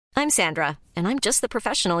I'm Sandra, and I'm just the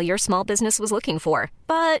professional your small business was looking for.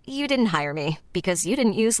 But you didn't hire me because you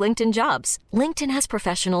didn't use LinkedIn Jobs. LinkedIn has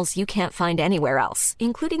professionals you can't find anywhere else,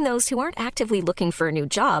 including those who aren't actively looking for a new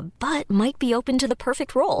job, but might be open to the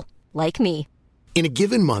perfect role, like me. In a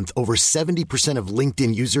given month, over 70% of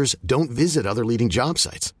LinkedIn users don't visit other leading job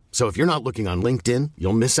sites. So if you're not looking on LinkedIn,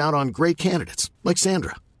 you'll miss out on great candidates like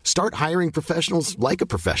Sandra. Start hiring professionals like a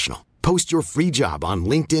professional. Post your free job on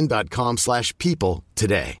linkedin.com/people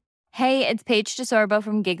today. Hey, it's Paige DeSorbo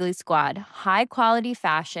from Giggly Squad. High quality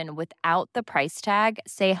fashion without the price tag.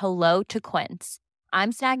 Say hello to Quince.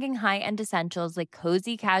 I'm snagging high-end essentials like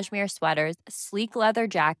cozy cashmere sweaters, sleek leather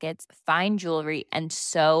jackets, fine jewelry, and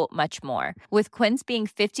so much more. With Quince being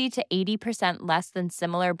 50 to 80% less than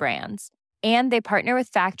similar brands. And they partner with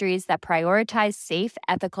factories that prioritize safe,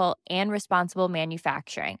 ethical, and responsible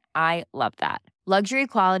manufacturing. I love that. Luxury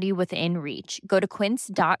quality within reach. Go to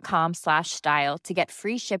quince.com/style to get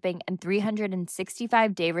free shipping and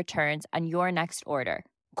 365-day returns on your next order.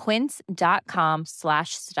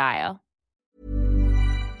 Quince.com/style.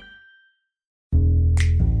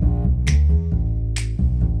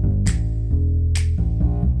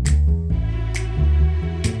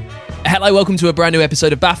 Hello, welcome to a brand new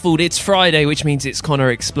episode of Baffled. It's Friday, which means it's Connor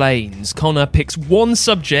Explains. Connor picks one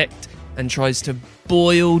subject and tries to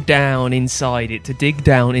boil down inside it, to dig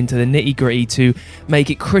down into the nitty-gritty, to make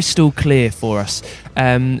it crystal clear for us.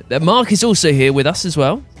 Mark is also here with us as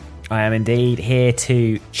well. I am indeed here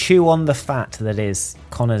to chew on the fat that is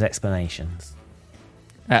Connor's explanations.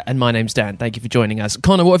 And my name's Dan. Thank you for joining us.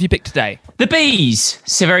 Connor, what have you picked today? The bees.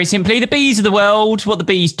 So very simply, the bees of the world, what the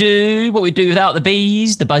bees do, what we do without the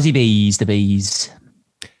bees, the buzzy bees, the bees.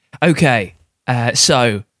 Okay,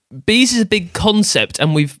 so bees is a big concept,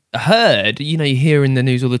 and we've heard, you hear in the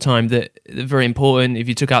news all the time that they're very important. If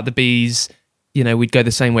you took out the bees, we'd go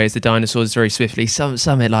the same way as the dinosaurs very swiftly,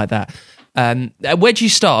 something like that. Where'd you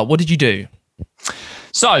start? What did you do?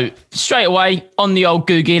 So, straight away, on the old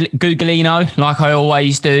Googleino, like I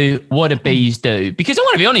always do, what do bees do? Because I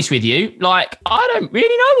want to be honest with you, I don't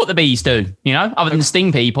really know what the bees do, other than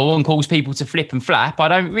sting people and cause people to flip and flap. I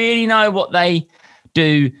don't really know what they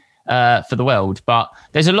do for the world, but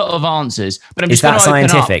there's a lot of answers. But Is that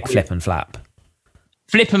scientific, flip and flap?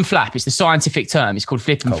 Flip and flap. It's the scientific term. It's called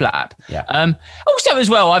flip and flap. Yeah. Also, as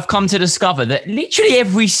well, I've come to discover that literally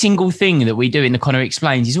every single thing that we do in the Connor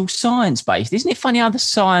Explains is all science-based. Isn't it funny how the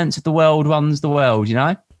science of the world runs the world,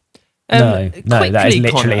 No, that is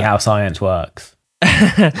literally Connor, how science works.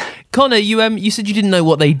 Connor, you said you didn't know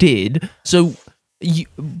what they did, so you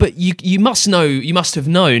must know, you must have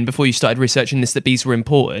known before you started researching this that bees were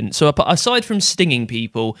important. So aside from stinging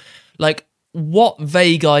people, what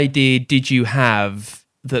vague idea did you have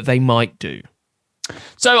that they might do?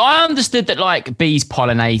 So I understood that bees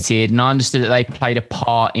pollinated, and I understood that they played a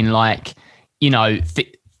part in to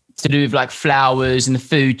do with flowers and the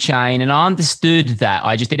food chain. And I understood that.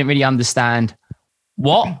 I just didn't really understand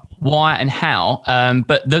what, why, and how.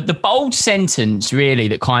 But the bold sentence really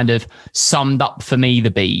that kind of summed up for me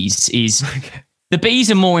the bees is the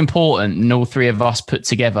bees are more important than all three of us put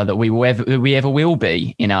together that we ever will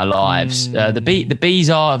be in our lives. The bees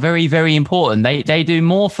are very, very important. They do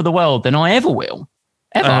more for the world than I ever will.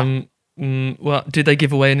 Ever. Well, did they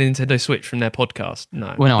give away a Nintendo Switch from their podcast?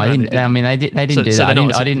 No. Well, no, I didn't. I mean, they didn't do that.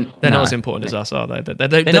 They're not as important as us, are they?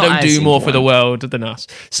 They don't do more for the world than us.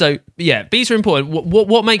 So, yeah, bees are important.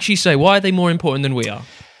 What makes you say, why are they more important than we are?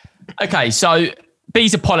 Okay, so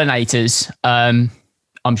bees are pollinators.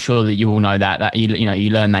 I'm sure that you all know that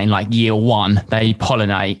you learn that in year one. They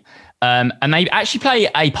pollinate. And they actually play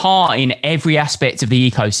a part in every aspect of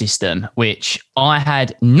the ecosystem, which I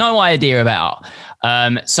had no idea about.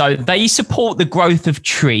 So they support the growth of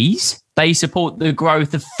trees. They support the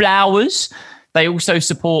growth of flowers. They also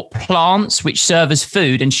support plants, which serve as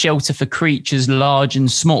food and shelter for creatures large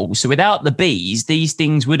and small. So without the bees, these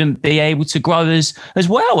things wouldn't be able to grow as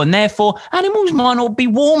well. And therefore, animals might not be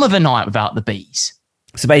warm of a night without the bees.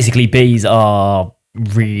 So basically, bees are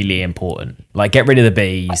really important. Get rid of the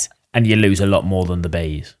bees and you lose a lot more than the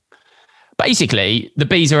bees. Basically, the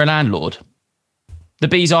bees are a landlord. The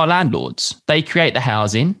bees are landlords. They create the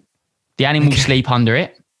housing. The animals sleep under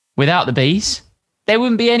it. Without the bees, there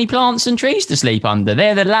wouldn't be any plants and trees to sleep under.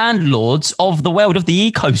 They're the landlords of the world, of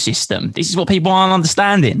the ecosystem. This is what people aren't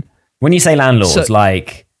understanding. When you say landlords,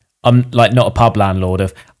 I'm not a pub landlord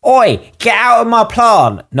of, oi, get out of my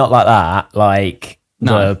plant. Not like that.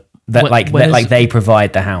 They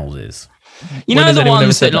provide the houses. You know the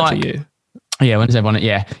ones that yeah, when does everyone?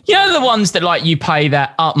 Yeah, you know the ones that you pay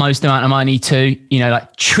that utmost amount of money to,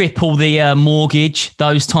 triple the mortgage.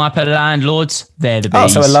 Those type of landlords, they're the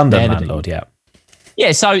bees. Oh, so a London landlord, yeah.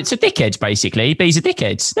 Yeah, so dickheads, basically. Bees are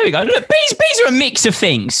dickheads. There we go. Look, bees are a mix of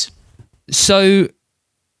things. So,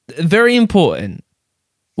 very important.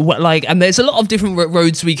 And there's a lot of different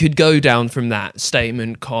roads we could go down from that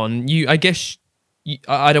statement, Con. I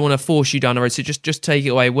don't want to force you down the road, so just take it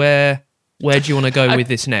away. Where do you want to go with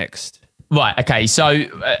this next? Right, okay. So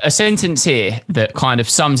a sentence here that kind of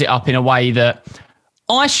sums it up in a way that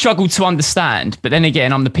I struggle to understand, but then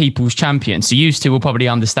again, I'm the people's champion, so you two will probably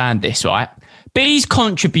understand this, right? Bees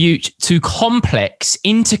contribute to complex,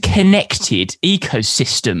 interconnected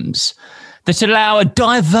ecosystems that allow a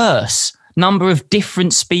diverse number of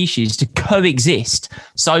different species to coexist.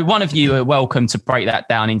 So one of you are welcome to break that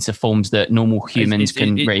down into forms that normal humans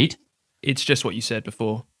can read. It's just what you said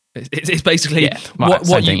before. It's basically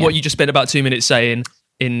what you just spent about 2 minutes saying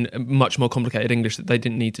in much more complicated English that they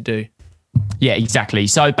didn't need to do. Yeah, exactly.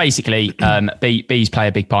 So basically, bees play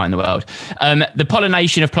a big part in the world. The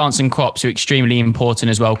pollination of plants and crops are extremely important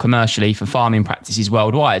as well commercially for farming practices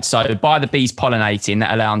worldwide. So by the bees pollinating,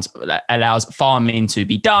 that allows farming to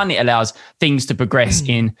be done. It allows things to progress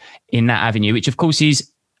in that avenue, which of course is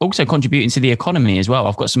also contributing to the economy as well.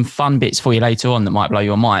 I've got some fun bits for you later on that might blow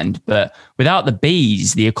your mind. But without the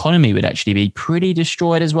bees, the economy would actually be pretty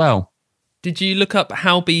destroyed as well. Did you look up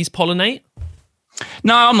how bees pollinate?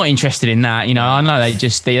 No, I'm not interested in that. I know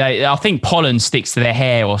I think pollen sticks to their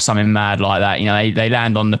hair or something mad like that. They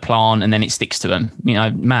land on the plant and then it sticks to them.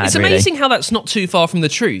 Mad. It's amazing how that's not too far from the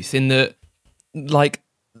truth in that,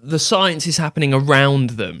 the science is happening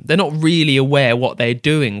around them. They're not really aware what they're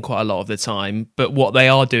doing quite a lot of the time, but what they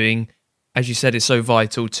are doing, as you said, is so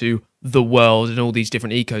vital to the world and all these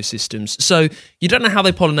different ecosystems. So you don't know how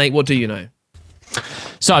they pollinate. What do you know?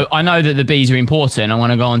 So I know that the bees are important. I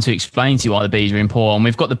want to go on to explain to you why the bees are important.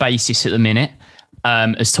 We've got the basis at the minute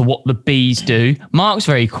as to what the bees do. Mark's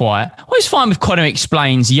very quiet. I always find with Connor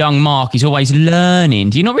Explains, young Mark is always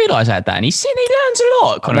learning. Do you not realise that, Dan? He learns a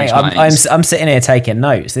lot. Connor Explains. I'm sitting here taking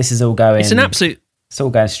notes. This is all going. It's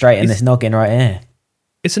all going straight in this noggin right here.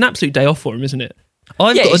 It's an absolute day off for him, isn't it?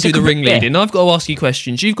 I've got to do the ringleading. I've got to ask you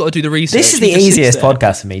questions. You've got to do the research. This is the easiest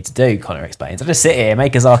podcast for me to do, Connor Explains. I just sit here,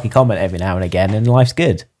 make a Zaki comment every now and again, and life's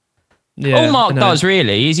good. Yeah, all Mark does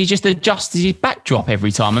really is he just adjusts his backdrop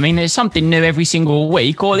every time. I mean, there's something new every single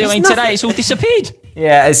week. Today it's all disappeared.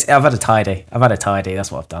 Yeah, I've had a tidy.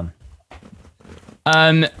 That's what I've done.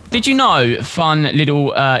 Did you know, fun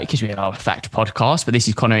little, because we are a fact podcast, but this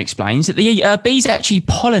is Connor Explains, that the bees actually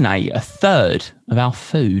pollinate a third of our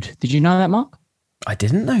food. Did you know that, Mark? I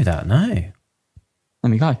didn't know that, no. There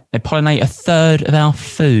we go. They pollinate a third of our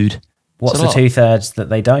food. What's the 2/3 that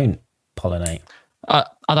they don't pollinate? I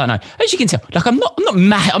don't know. As you can tell, I'm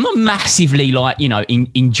not massively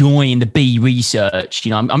enjoying the bee research.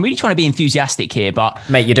 I'm really trying to be enthusiastic here, but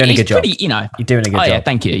mate, you're doing a good job. You're doing a good job. Yeah,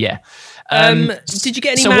 thank you. Yeah. Did you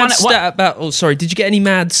get any mad stat about? Oh, sorry. Did you get any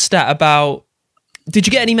mad stat about?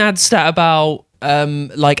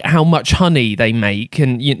 How much honey they make?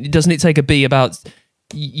 And doesn't it take a bee about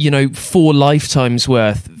 4 lifetimes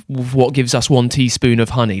worth of what gives us 1 teaspoon of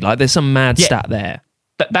honey? There's some mad stat there.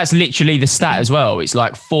 That's literally the stat as well. It's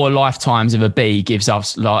 4 lifetimes of a bee gives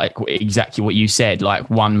us exactly what you said.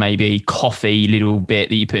 One maybe coffee little bit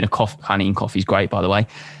that you put in honey in coffee is great, by the way.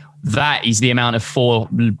 That is the amount of 4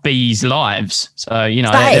 bees' lives. So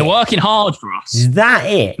they're working hard for us. Is that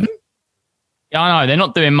it? Yeah, I know. They're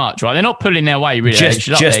not doing much, right? They're not pulling their weight, really.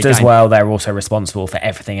 Just as well, they're also responsible for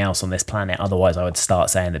everything else on this planet. Otherwise, I would start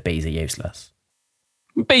saying that bees are useless.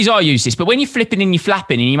 Bees are useless, but when you're flipping and you're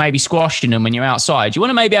flapping and you may be squashing them when you're outside, you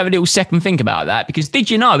want to maybe have a little second think about that, because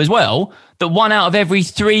did you know as well that 1 out of every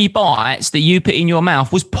 3 bites that you put in your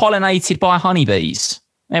mouth was pollinated by honeybees?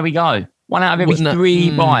 There we go. 1 out of every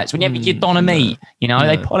 3 bites. When you have your doner meat, they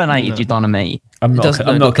pollinated your doner meat. I'm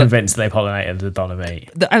not convinced they pollinated the doner meat.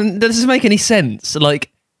 And that doesn't make any sense.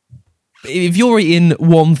 If you're eating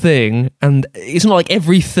one thing, and it's not like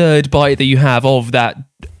every 3rd bite that you have of that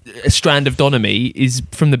strand of doner meat is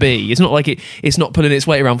from the bee. It's not like it's not pulling its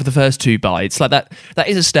weight around for the first 2 bites. That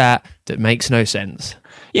is a stat that makes no sense.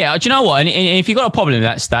 Yeah, do you know what? And if you've got a problem with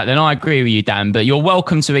that stat, then I agree with you, Dan, but you're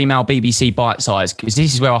welcome to email BBC Bite Size, because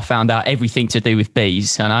this is where I found out everything to do with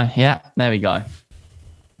bees. Yeah, there we go.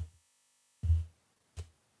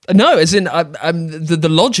 No, as in the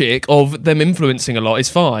logic of them influencing a lot is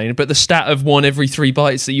fine, but the stat of 1 every 3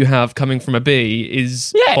 bites that you have coming from a bee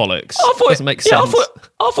is bollocks. Doesn't make sense.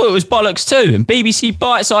 I thought it was bollocks too. And BBC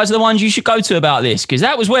Bite Size are the ones you should go to about this, because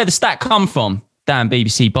that was where the stat come from. Damn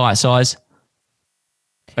BBC Bite Size.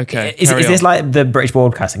 Okay. Is this like the British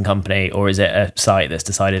Broadcasting Company, or is it a site that's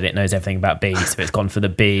decided it knows everything about bees, so it's gone for the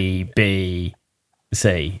bee?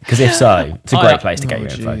 see? Because if so, it's a great place to get your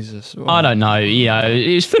info. Jesus. I don't know.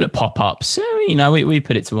 It was full of pop-ups. So, we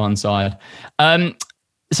put it to one side.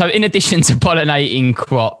 So in addition to pollinating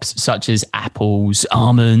crops such as apples,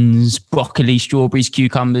 almonds, broccoli, strawberries,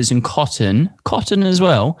 cucumbers, and cotton as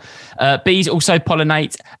well, bees also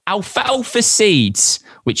pollinate alfalfa seeds,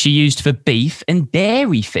 which are used for beef and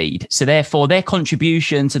dairy feed. So therefore, their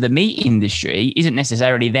contribution to the meat industry isn't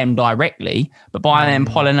necessarily them directly, but by them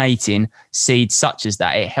pollinating seeds such as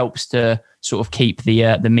that, it helps to sort of keep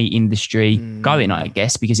the meat industry going, I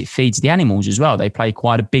guess, because it feeds the animals as well. They play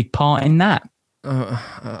quite a big part in that.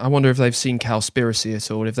 I wonder if they've seen Cowspiracy at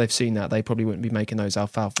all. If they've seen that, they probably wouldn't be making those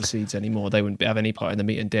alfalfa seeds anymore. They wouldn't have any part in the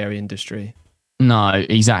meat and dairy industry. No,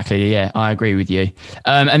 exactly. Yeah, I agree with you.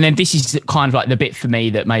 And then this is kind of like the bit for me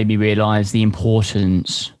that made me realise the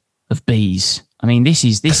importance of bees. I mean, this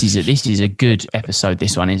is a good episode.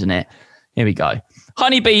 This one, isn't it? Here we go.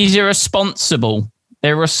 Honeybees are responsible.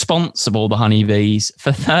 They're responsible. The honeybees for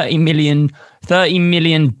 $30 million.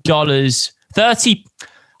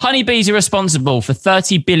 Honeybees are responsible for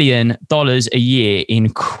 $30 billion a year in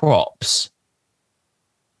crops.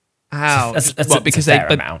 How? That's because a fair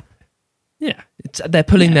amount. Yeah, they're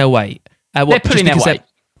pulling their weight. They're pulling their weight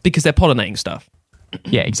because they're pollinating stuff.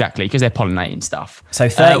 Yeah, exactly, because they're pollinating stuff. So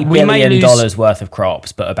 $30 billion worth of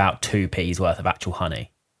crops, but about 2p's worth of actual honey.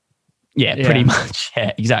 Yeah, pretty much.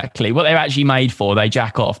 Yeah, exactly. What they're actually made for, they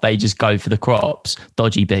jack off. They just go for the crops.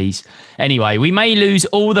 Dodgy bees. Anyway, we may lose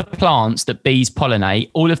all the plants that bees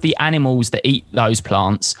pollinate, all of the animals that eat those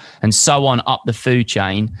plants, and so on up the food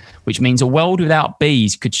chain, which means a world without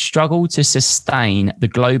bees could struggle to sustain the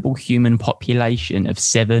global human population of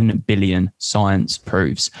 7 billion, science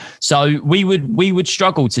proves. So we would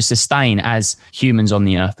struggle to sustain as humans on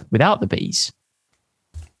the earth without the bees.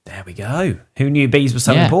 There we go. Who knew bees were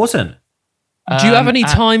so important? Do you have any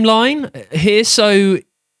timeline here? So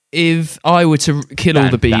if I were to kill all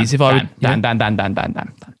the bees, Dan.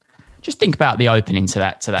 Just think about the opening to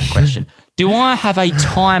that question. Do I have a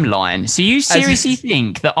timeline? So you seriously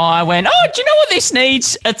think that I went, do you know what this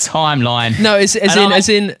needs? A timeline. No, as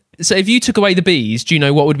in, so if you took away the bees, do you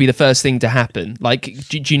know what would be the first thing to happen? Like,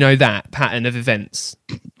 do you know that pattern of events?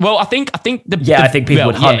 Well, I think people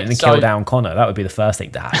would hunt and kill down Connor. That would be the first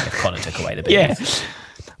thing to happen if Connor took away the bees. Yeah.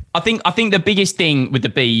 I think the biggest thing with the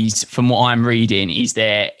bees, from what I'm reading, is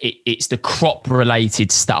it's the crop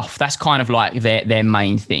related stuff. That's kind of like their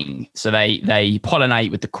main thing. So they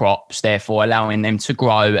pollinate with the crops, therefore allowing them to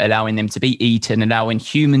grow, allowing them to be eaten, allowing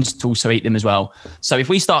humans to also eat them as well. So if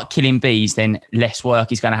we start killing bees, then less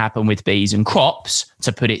work is going to happen with bees and crops,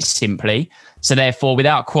 to put it simply. So therefore,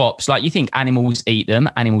 without crops, like, you think animals eat them,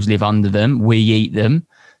 animals live under them, we eat them.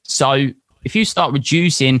 So if you start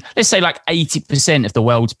reducing, let's say like 80% of the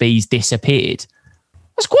world's bees disappeared,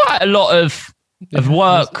 that's quite a lot of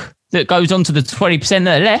work that goes on to the 20%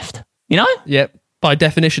 that are left, you know? Yep. By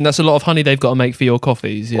definition, that's a lot of honey they've got to make for your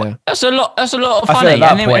coffees. Yeah, well, that's a lot of honey. I feel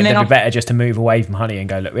at that point, it'd be better just to move away from honey and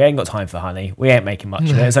go, look, we ain't got time for honey. We ain't making much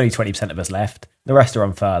of it. There's only 20% of us left. The rest are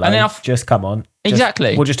on furlough. And then just come on.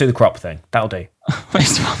 Exactly. We'll just do the crop thing. That'll do.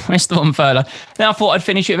 Rest of on furlough. Then I thought I'd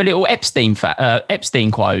finish it with a little Epstein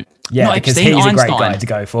quote. Yeah, not because Epstein, he's Einstein. A great guy to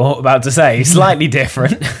go for. About to say, slightly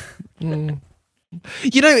different. You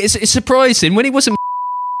know, it's surprising when he wasn't.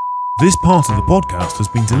 This part of the podcast has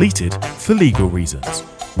been deleted for legal reasons.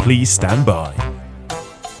 Please stand by.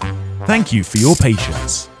 Thank you for your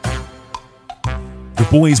patience. The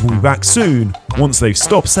boys will be back soon once they've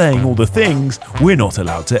stopped saying all the things we're not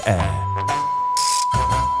allowed to air.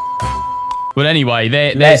 Well, anyway,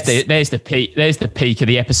 there's the peak of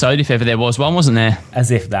the episode, if ever there was one, wasn't there? As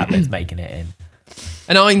if that bit's making it in.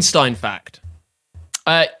 An Einstein fact.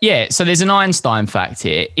 So there's an Einstein fact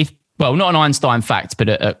here. Well, not an Einstein fact, but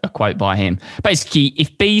a quote by him. Basically,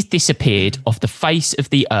 if bees disappeared off the face of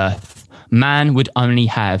the earth, man would only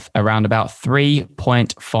have around about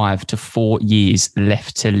 3.5 to 4 years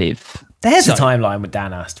left to live. There's a timeline what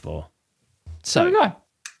Dan asked for. So there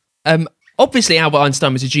we go. Obviously, Albert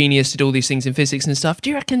Einstein was a genius, did all these things in physics and stuff. Do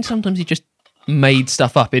you reckon sometimes he just made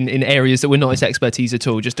stuff up in areas that were not his expertise at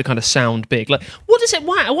all, just to kind of sound big? Like, what is it?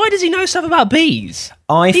 Why does he know stuff about bees?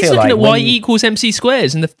 He's looking at Y equals MC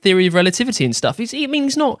squares and the theory of relativity and stuff. He's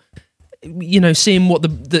not, seeing what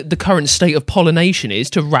the current state of pollination is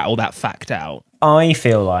to rattle that fact out. I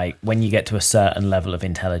feel like when you get to a certain level of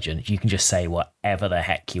intelligence, you can just say whatever the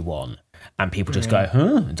heck you want. And people just go,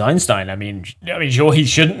 it's Einstein. I mean, sure, he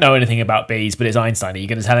shouldn't know anything about bees, but it's Einstein. Are you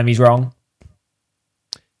going to tell him he's wrong?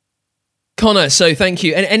 Connor, so thank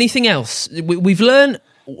you. And anything else? We've learned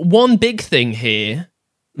one big thing here.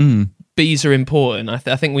 Bees are important. I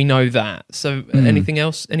think we know that. So anything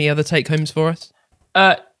else? Any other take-homes for us?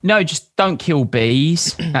 No, just don't kill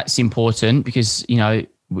bees. That's important because, you know,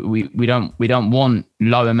 we don't want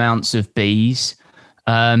low amounts of bees.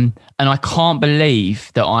 And I can't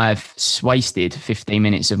believe that I've wasted 15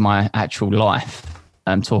 minutes of my actual life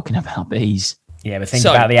talking about bees. Yeah, but think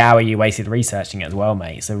about the hour you wasted researching it as well,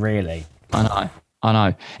 mate. So really. I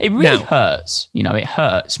know. It really hurts. You know, it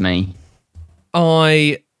hurts me.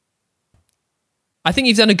 I think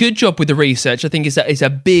you've done a good job with the research. I think it's a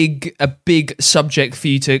big subject for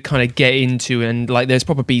you to kind of get into, and like there's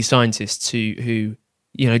proper bee scientists who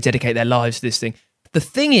you know dedicate their lives to this thing. The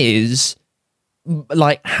thing is,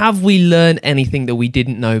 like, have we learned anything that we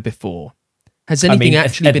didn't know before? Has anything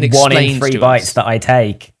actually been explained? 1 in 3 bites that I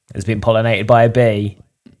take has been pollinated by a bee.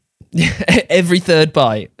 Every third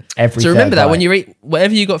bite. So remember that when you eat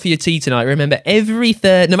whatever you got for your tea tonight. Remember every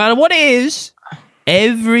third, no matter what it is.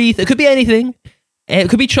 It could be anything. It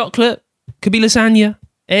could be chocolate, could be lasagna,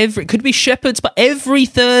 it could be shepherd's, but every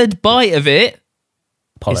third bite of it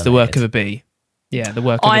is the work of a bee. Yeah, the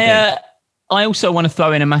work of a bee. I also want to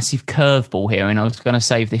throw in a massive curveball here, and I was going to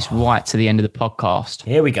save this right to the end of the podcast.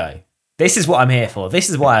 Here we go. This is what I'm here for. This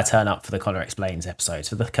is why I turn up for the Connor Explains episodes,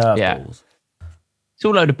 for the curveballs. Yeah. It's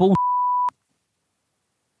all a load of bull.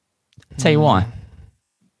 Tell you why.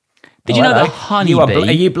 Did you know that honeybee...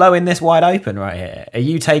 Are you blowing this wide open right here? Are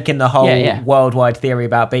you taking the whole worldwide theory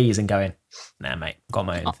about bees and going, nah, mate, got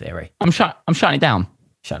my own theory. I'm shutting it down.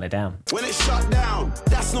 Shutting it down. When it's shut down,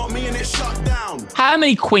 that's not me and it's shut down. How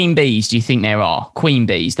many queen bees do you think there are? Queen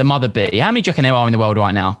bees, the mother bee. How many do you reckon there are in the world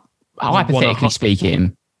right now? Hypothetically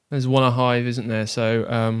speaking. There's one a hive, isn't there? So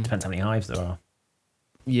depends how many hives there are.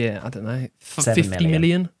 Yeah, I don't know. 50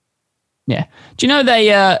 million? Yeah. Do you know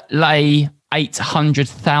they lay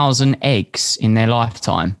 800,000 eggs in their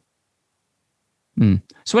lifetime? So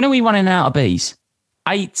when are we running out of bees?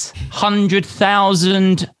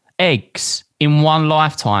 800,000 eggs in one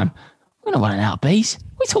lifetime. We're not running out of bees.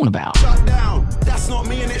 What are we talking about? Shut down. That's not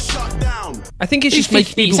me and it's shut down. I think it's just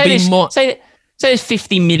making people be more... Say there's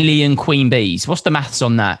 50 million queen bees. What's the maths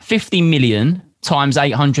on that? 50 million times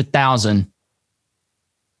 800,000.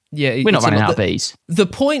 Yeah, we're not running out of bees. The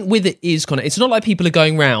point with it is, Connor, it's not like people are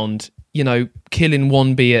going round, you know, killing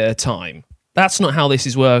one bee at a time. That's not how this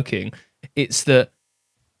is working. It's that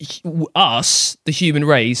us, the human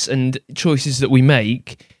race, and choices that we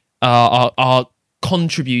make are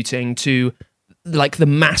contributing to like the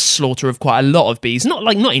mass slaughter of quite a lot of bees.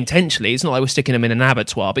 Not intentionally. It's not like we're sticking them in an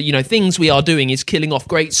abattoir, but you know, things we are doing is killing off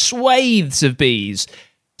great swathes of bees.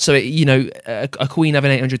 So you know, a queen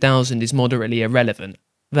having 800,000 is moderately irrelevant.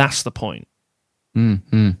 That's the point.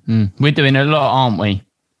 We're doing a lot, aren't we?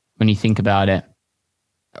 When you think about it,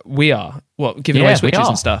 we are. What, giving away switches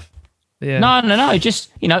and stuff? Yeah. No. Just,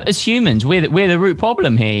 you know, as humans, we're the root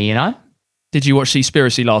problem here. You know. Did you watch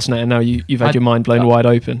Seaspiracy last night? And now you've had your mind blown wide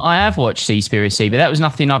open. I have watched Seaspiracy, but that was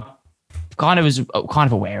nothing. I kind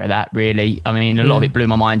of aware of that. Really, I mean, a lot of it blew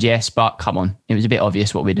my mind. Yes, but come on, it was a bit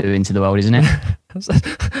obvious what we're doing to the world, isn't it?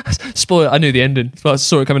 Spoiler, I knew the ending, but I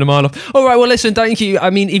saw it coming a mile off. All right, well, listen, thank you. I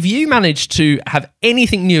mean, if you managed to have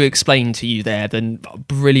anything new explained to you there, then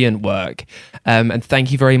brilliant work. And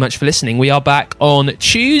thank you very much for listening. We are back on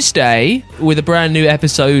Tuesday with a brand new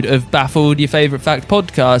episode of Baffled, your favourite fact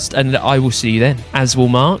podcast, and I will see you then. As will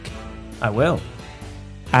Mark. I will.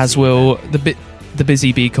 As will the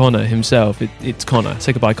busy bee Connor himself. It's Connor.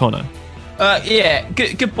 Say goodbye, Connor.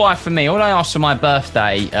 Goodbye from me. All I asked for my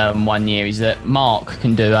birthday one year is that Mark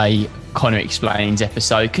can do a Connor Explains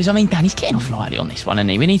episode, because I mean, Danny's getting off lightly on this one, isn't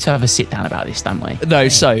he? We need to have a sit down about this, don't we? No,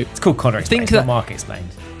 so it's called Connor Explains, not Mark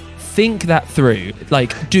Explains. Think that through.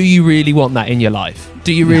 Like, do you really want that in your life?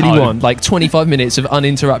 Do you really want like 25 minutes of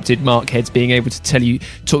uninterrupted Mark Heads being able to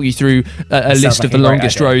talk you through a list of the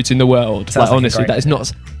longest roads in the world? Like, honestly, that is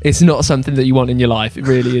not. It's not something that you want in your life. It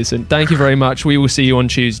really isn't. Thank you very much. We will see you on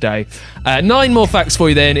Tuesday. 9 more facts for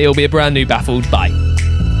you then. It'll be a brand new Baffled. Bye.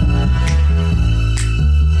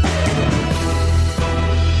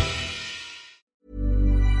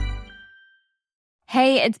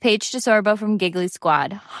 Hey, it's Paige DeSorbo from Giggly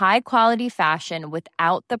Squad. High quality fashion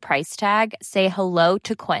without the price tag. Say hello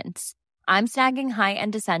to Quince. I'm snagging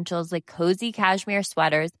high-end essentials like cozy cashmere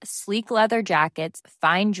sweaters, sleek leather jackets,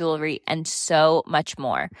 fine jewelry, and so much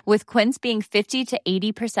more. With Quince being 50 to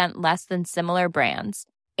 80% less than similar brands.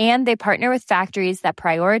 And they partner with factories that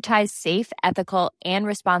prioritize safe, ethical, and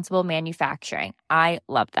responsible manufacturing. I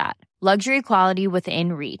love that. Luxury quality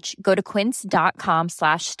within reach. Go to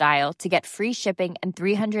quince.com/style to get free shipping and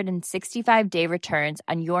 365-day returns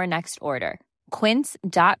on your next order.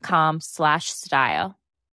 Quince.com/style.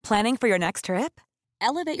 Planning for your next trip?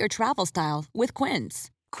 Elevate your travel style with Quince.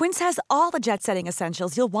 Quince has all the jet-setting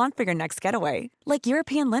essentials you'll want for your next getaway, like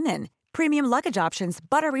European linen, premium luggage options,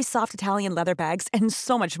 buttery soft Italian leather bags, and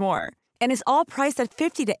so much more. And is all priced at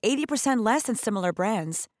 50 to 80% less than similar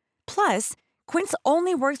brands. Plus, Quince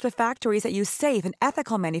only works with factories that use safe and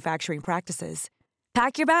ethical manufacturing practices.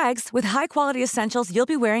 Pack your bags with high-quality essentials you'll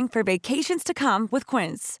be wearing for vacations to come with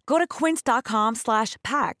Quince. Go to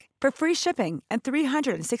quince.com/pack for free shipping and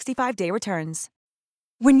 365-day returns.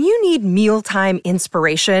 When you need mealtime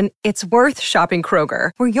inspiration, it's worth shopping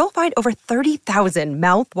Kroger, where you'll find over 30,000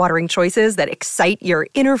 mouth-watering choices that excite your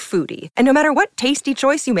inner foodie. And no matter what tasty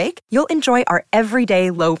choice you make, you'll enjoy our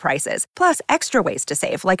everyday low prices, plus extra ways to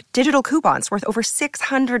save, like digital coupons worth over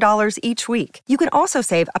 $600 each week. You can also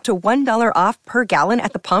save up to $1 off per gallon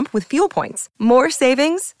at the pump with fuel points. More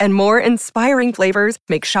savings and more inspiring flavors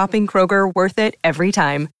make shopping Kroger worth it every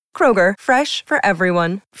time. Kroger, fresh for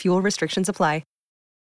everyone. Fuel restrictions apply.